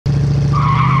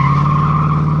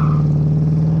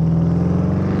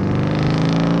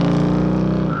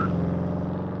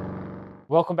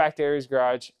Welcome back to Aries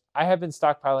Garage. I have been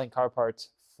stockpiling car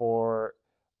parts for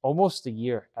almost a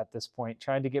year at this point,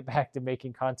 trying to get back to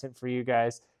making content for you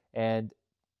guys. And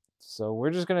so we're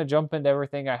just going to jump into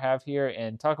everything I have here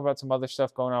and talk about some other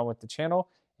stuff going on with the channel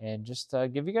and just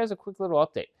give you guys a quick little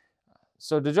update.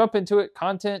 So to jump into it,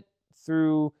 content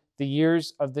through the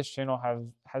years of this channel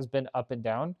has been up and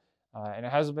down, and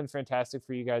it hasn't been fantastic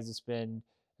for you guys. It's been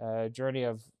a journey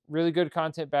of really good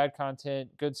content, bad content,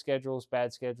 good schedules,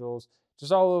 bad schedules,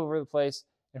 just all over the place.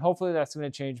 And hopefully that's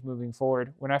going to change moving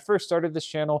forward. When I first started this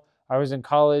channel, I was in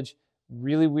college,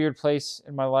 really weird place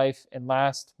in my life. And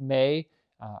last May,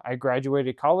 I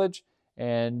graduated college.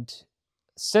 And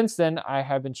since then, I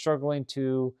have been struggling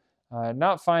to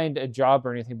not find a job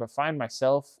or anything, but find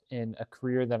myself in a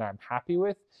career that I'm happy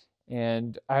with.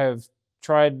 And I have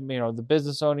tried, the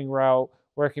business owning route,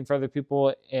 working for other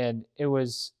people, and it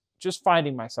was just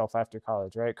finding myself after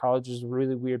college, right? College is a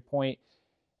really weird point.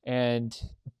 And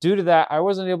due to that, I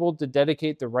wasn't able to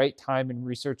dedicate the right time and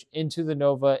research into the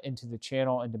Nova, into the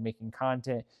channel, into making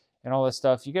content and all this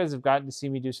stuff. You guys have gotten to see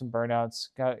me do some burnouts,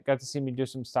 got to see me do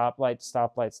some stoplight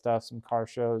stuff, some car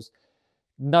shows.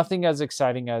 Nothing as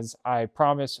exciting as I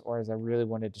promised or as I really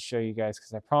wanted to show you guys,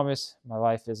 because I promise my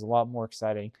life is a lot more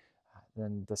exciting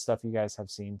than the stuff you guys have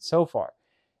seen so far.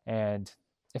 And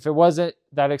if it wasn't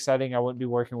that exciting, I wouldn't be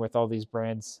working with all these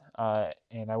brands,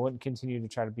 and I wouldn't continue to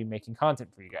try to be making content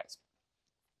for you guys.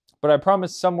 But I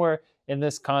promise somewhere in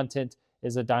this content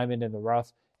is a diamond in the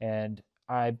rough, and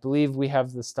I believe we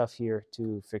have the stuff here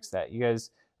to fix that. You guys,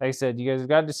 like I said, you guys have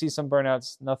gotten to see some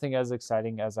burnouts, nothing as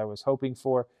exciting as I was hoping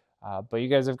for, but you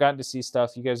guys have gotten to see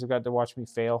stuff. You guys have got to watch me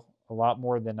fail a lot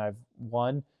more than I've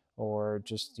won or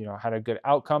just, had a good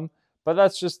outcome. But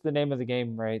that's just the name of the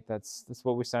game, right? That's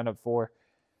what we signed up for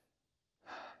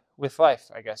with life,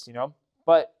 I guess,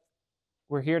 But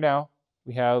we're here now.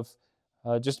 We have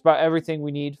just about everything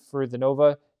we need for the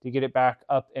Nova to get it back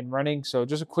up and running. So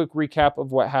just a quick recap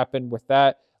of what happened with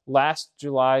that. Last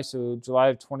July, so July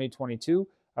of 2022,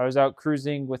 I was out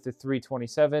cruising with the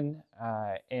 327,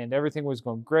 and everything was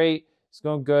going great. It's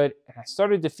going good. And I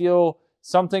started to feel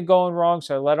something going wrong,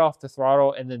 so I let off the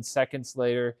throttle, and then seconds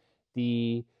later,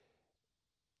 I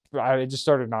just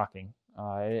started knocking.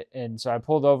 And so I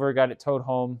pulled over, got it towed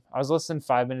home. I was less than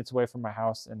 5 minutes away from my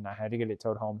house, and I had to get it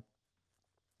towed home,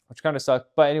 which kind of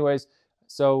sucked. But anyways,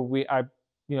 so I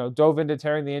dove into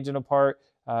tearing the engine apart,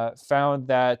 found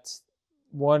that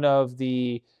one of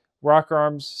the rocker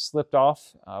arms slipped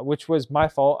off, which was my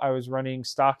fault. I was running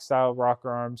stock style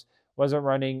rocker arms, wasn't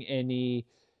running any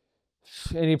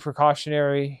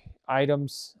precautionary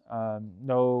items,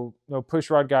 no push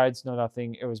rod guides, no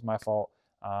nothing. It was my fault.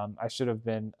 I should have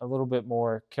been a little bit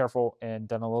more careful and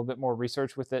done a little bit more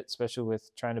research with it, especially with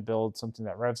trying to build something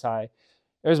that revs high.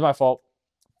 It was my fault.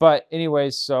 But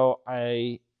anyways, so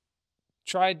I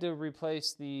tried to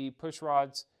replace the push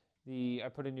rods. I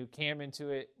put a new cam into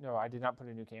it. No, I did not put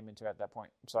a new cam into it at that point.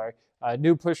 I'm sorry.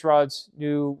 New push rods,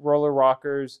 new roller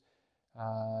rockers.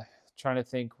 Trying to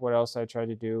think what else I tried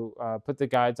to do. Put the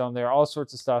guides on there, all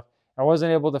sorts of stuff. I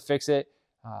wasn't able to fix it.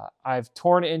 I've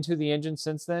torn into the engine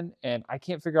since then, and I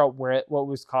can't figure out what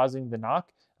was causing the knock.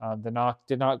 The knock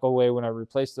did not go away when I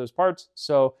replaced those parts,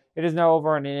 so it is now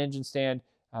over on an engine stand,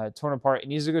 torn apart. It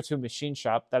needs to go to a machine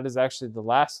shop. That is actually the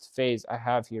last phase I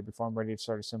have here before I'm ready to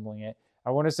start assembling it.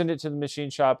 I want to send it to the machine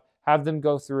shop, have them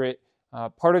go through it.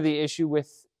 Part of the issue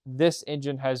with this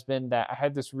engine has been that I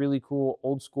had this really cool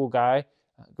old school guy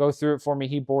go through it for me.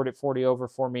 He bored it 40 over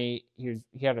for me. He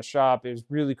had a shop. It was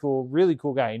really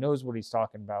cool guy. He knows what he's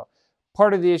talking about.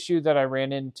 Part of the issue that I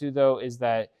ran into, though, is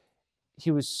that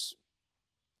he was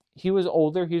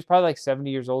older. He was probably like 70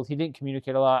 years old. He didn't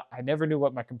communicate a lot. I never knew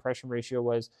what my compression ratio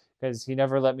was because he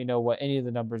never let me know what any of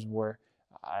the numbers were.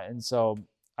 And so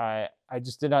I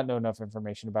just did not know enough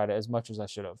information about it as much as I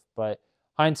should have. But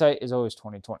hindsight is always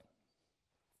 2020.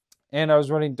 And I was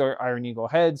running Dart Iron Eagle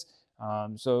heads.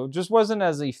 So it just wasn't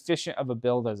as efficient of a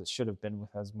build as it should have been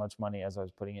with as much money as I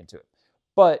was putting into it.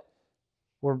 But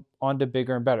we're on to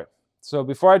bigger and better. So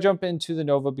before I jump into the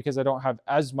Nova, because I don't have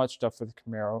as much stuff for the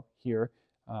Camaro here,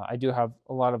 I do have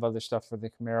a lot of other stuff for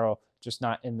the Camaro, just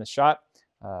not in the shot.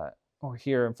 Over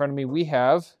here in front of me,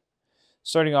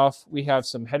 starting off, we have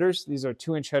some headers. These are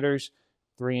 2-inch headers,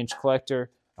 3-inch collector.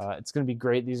 It's going to be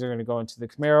great. These are going to go into the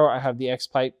Camaro. I have the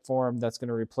X-pipe form that's going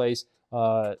to replace.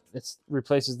 It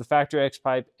replaces the factory X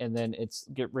pipe, and then it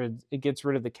gets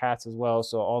rid of the cats as well.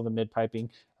 So all the mid piping.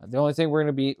 The only thing we're going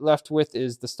to be left with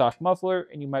is the stock muffler.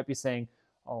 And you might be saying,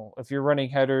 oh, if you're running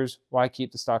headers, why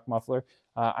keep the stock muffler?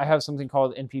 I have something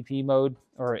called NPP mode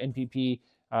or NPP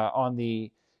on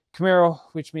the Camaro,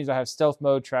 which means I have stealth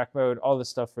mode, track mode, all this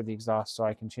stuff for the exhaust, so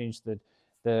I can change the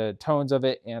the tones of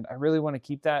it, and I really want to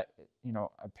keep that. You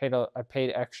know, I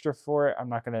paid extra for it. I'm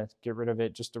not going to get rid of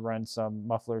it just to run some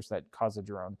mufflers that cause a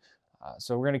drone.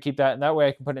 So we're going to keep that, and that way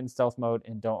I can put it in stealth mode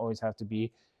and don't always have to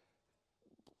be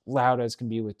loud as can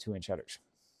be with 2-inch headers.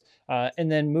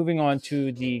 And then moving on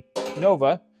to the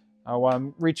Nova, while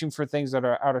I'm reaching for things that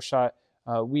are out of shot,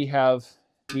 we have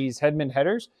these Hedman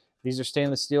headers. These are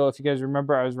stainless steel. If you guys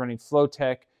remember, I was running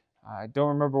Flowtech. I don't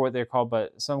remember what they're called,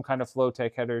 but some kind of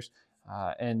Flowtech headers,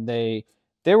 and they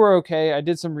were okay. I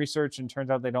did some research, and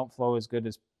turns out they don't flow as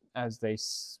good as they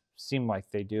seem like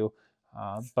they do.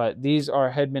 But these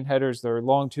are Hedman headers. They're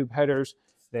long tube headers.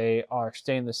 They are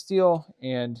stainless steel,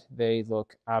 and they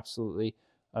look absolutely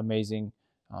amazing.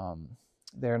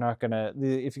 They're not gonna,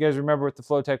 if you guys remember with the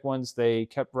Flowtech ones, they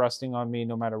kept rusting on me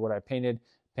no matter what I painted.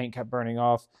 Paint kept burning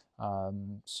off.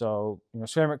 So, you know,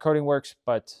 ceramic coating works,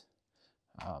 but,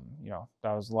 you know,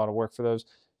 that was a lot of work for those.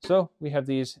 So we have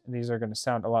these, and these are going to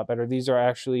sound a lot better. These are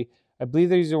actually, I believe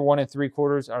these are 1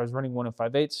 3/4. I was running 1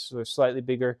 5/8, so they're slightly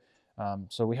bigger.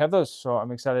 So we have those. So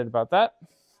I'm excited about that.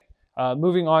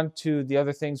 Moving on to the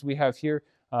other things we have here.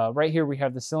 Right here we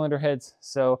have the cylinder heads.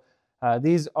 So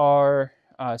these are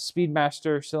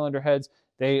Speedmaster cylinder heads.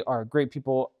 They are great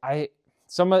people.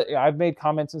 I've made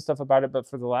comments and stuff about it, but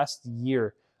for the last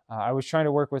year, I was trying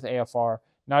to work with AFR,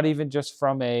 not even just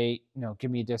from a, you know,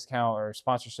 give me a discount or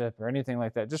sponsorship or anything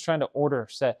like that, just trying to order a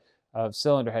set of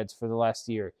cylinder heads for the last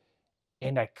year.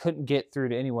 And I couldn't get through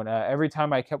to anyone. Every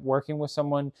time I kept working with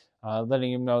someone,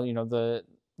 letting him know, you know, the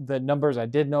numbers I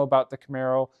did know about the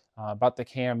Camaro, about the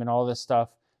cam and all this stuff,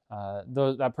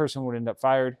 that person would end up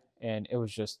fired, and it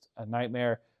was just a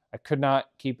nightmare. I could not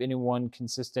keep anyone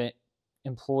consistent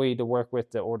employee to work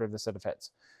with to order the set of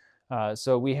heads.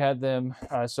 So we had them.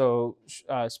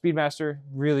 Speedmaster,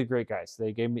 really great guys.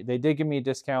 They did give me a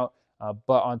discount,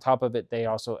 but on top of it, they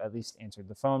also at least answered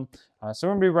the phone. So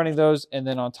we're gonna be running those, and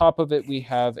then on top of it, we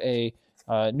have a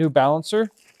new balancer.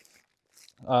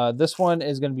 This one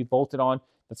is going to be bolted on.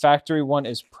 The factory one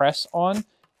is press on,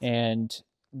 and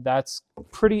that's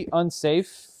pretty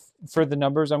unsafe for the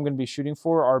numbers I'm going to be shooting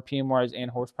for, RPM wise and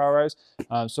horsepower wise.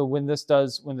 So when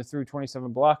the through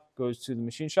 27 block goes to the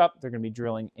machine shop, they're going to be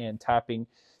drilling and tapping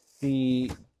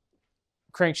the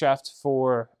crankshaft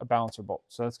for a balancer bolt.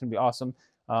 So that's going to be awesome.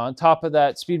 On top of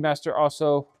that, Speedmaster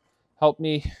also helped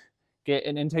me get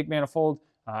an intake manifold.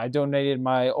 I donated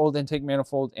my old intake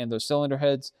manifold and those cylinder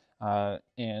heads.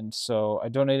 And so I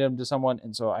donated them to someone,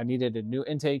 and so I needed a new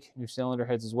intake, new cylinder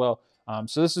heads as well.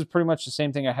 So this is pretty much the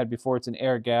same thing I had before. It's an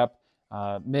air gap,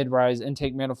 mid-rise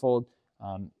intake manifold.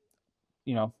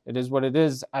 You know, it is what it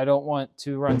is. I don't want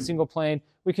to run single plane.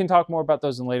 We can talk more about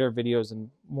those in later videos and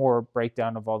more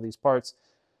breakdown of all these parts.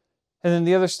 And then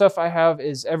the other stuff I have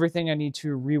is everything I need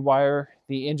to rewire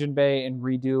the engine bay and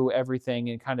redo everything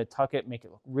and kind of tuck it, make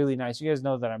it look really nice. You guys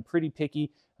know that I'm pretty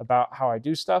picky about how I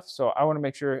do stuff, so I want to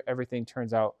make sure everything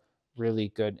turns out really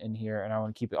good in here, and I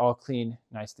want to keep it all clean,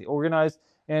 nicely organized.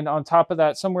 And on top of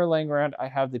that, somewhere laying around, I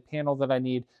have the panel that I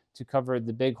need to cover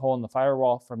the big hole in the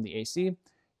firewall from the AC.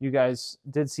 You guys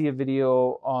did see a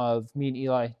video of me and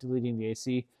Eli deleting the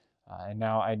AC, and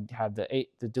now I have the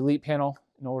delete panel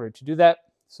in order to do that.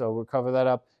 So we'll cover that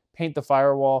up, paint the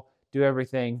firewall, do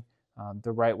everything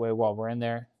the right way while we're in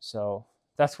there. So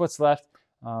that's what's left.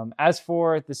 As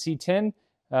for the C10,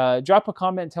 drop a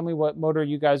comment and tell me what motor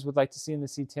you guys would like to see in the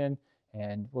C10,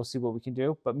 and we'll see what we can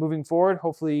do. But moving forward,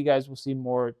 hopefully you guys will see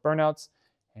more burnouts,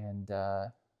 and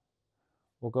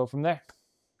we'll go from there.